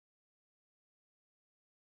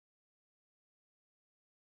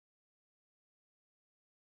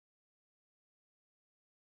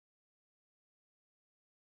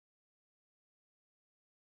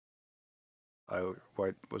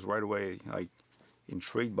was right away like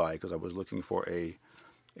intrigued by, because I was looking for a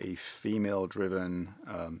female-driven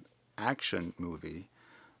action movie,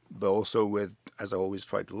 but also with, as I always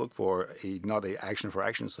try to look for, not a action for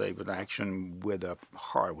action's sake, but action with a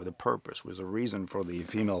heart, with a purpose, with a reason for the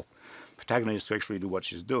female protagonist to actually do what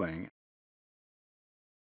she's doing.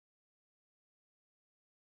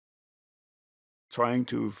 Trying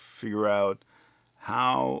to figure out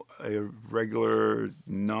how a regular,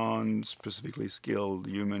 non-specifically skilled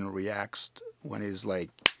human reacts when he's like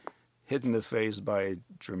hit in the face by a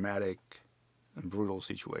dramatic and brutal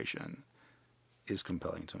situation is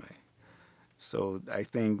compelling to me. So I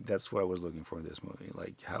think that's what I was looking for in this movie.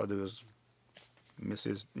 Like, how does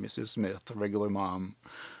Mrs. Smith, the regular mom,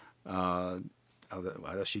 how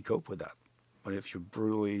does she cope with that? But if you're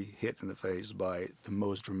brutally hit in the face by the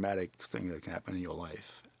most dramatic thing that can happen in your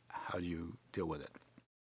life, how do you deal with it?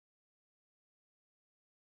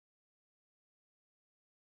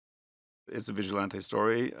 It's a vigilante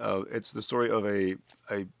story. It's the story of a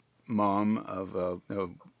mom of a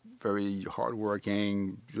very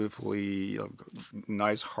hardworking, beautifully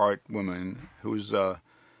nice heart woman whose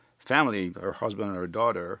family, her husband and her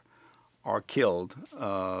daughter, are killed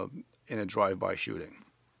in a drive-by shooting.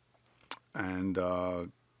 And the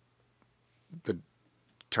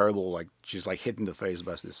terrible, like, she's like hit in the face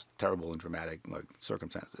by this terrible and dramatic like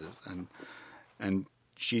circumstances, and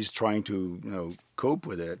she's trying to cope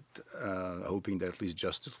with it, hoping that at least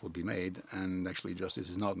justice will be made, and actually justice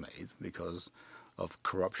is not made because of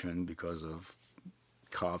corruption, because of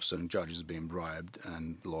cops and judges being bribed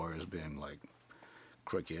and lawyers being like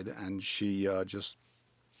crooked, and she just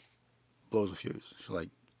blows a fuse. She's like,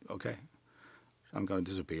 okay, I'm going to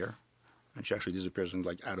disappear. And she actually disappears and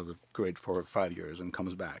like out of the grid for 5 years and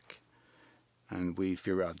comes back. And we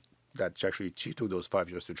figure out that she took those 5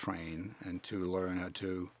 years to train and to learn how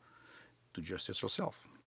to do justice herself.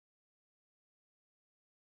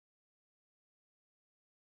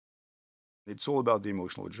 It's all about the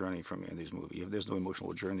emotional journey for me in this movie. If there's no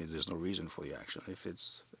emotional journey, there's no reason for the action. If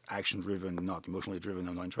it's action-driven, not emotionally driven,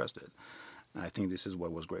 I'm not interested. And I think this is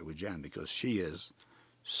what was great with Jen, because she is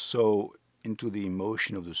so into the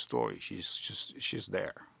emotion of the story. She's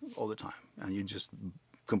there all the time, and you just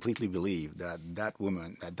completely believe that that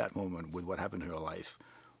woman at that moment, with what happened in her life,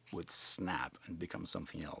 would snap and become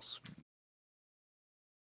something else.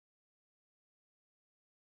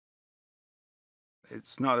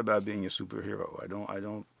 It's not about being a superhero. I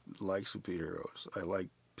don't like superheroes. I like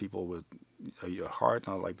people with a heart,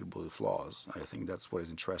 and I like people with flaws. I think that's what is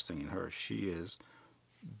interesting in her. She is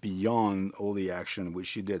beyond all the action, which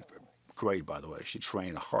she did great, by the way. She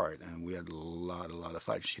trained hard, and we had a lot of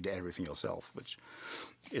fights. She did everything herself, which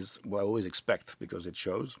is what I always expect, because it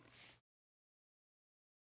shows.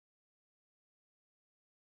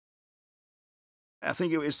 I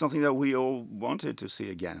think it was something that we all wanted to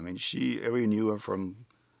see again. I mean, everybody knew her from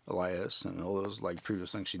Elias and all those like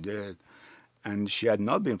previous things she did, and she had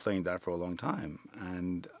not been playing that for a long time.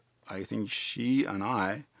 And I think she and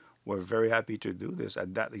I were very happy to do this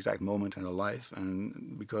at that exact moment in her life,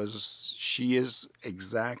 and because she is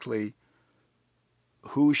exactly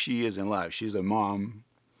who she is in life. She's a mom.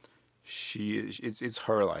 It's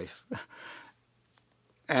her life.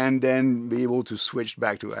 And then be able to switch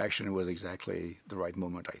back to action was exactly the right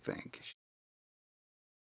moment, I think.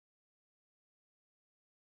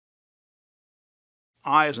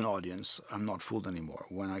 I, as an audience, I'm not fooled anymore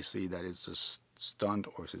when I see that it's a stunt,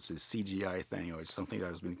 or it's a CGI thing, or it's something that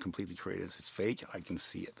has been completely created. It's fake. I can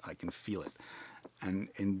see it. I can feel it. And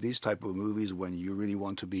in these type of movies, when you really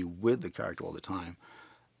want to be with the character all the time,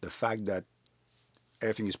 the fact that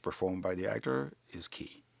everything is performed by the actor is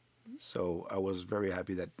key. So I was very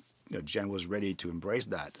happy that Jen was ready to embrace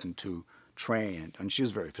that and to train. And she's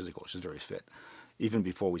very physical. She's very fit. Even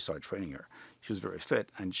before we started training her, she was very fit,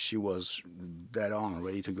 and she was dead on,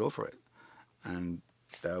 ready to go for it. And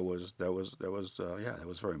that was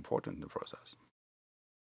very important in the process.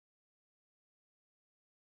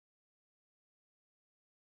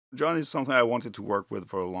 John is something I wanted to work with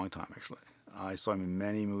for a long time, actually. I saw him in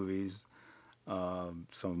many movies. Some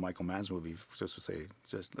of Michael Mann's movies, just to say,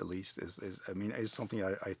 just at least, I mean, it's something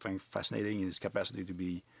I find fascinating in his capacity to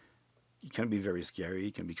be. He can be very scary.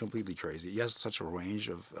 He can be completely crazy. He has such a range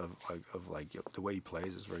of the way he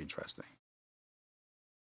plays is very interesting.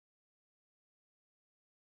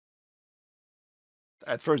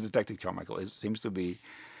 At first, Detective Carmichael, it seems to be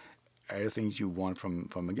everything you want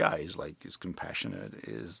from a guy. Is compassionate,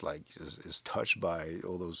 is touched by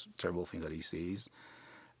all those terrible things that he sees,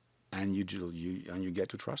 and you get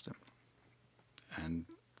to trust him. And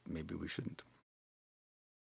maybe we shouldn't.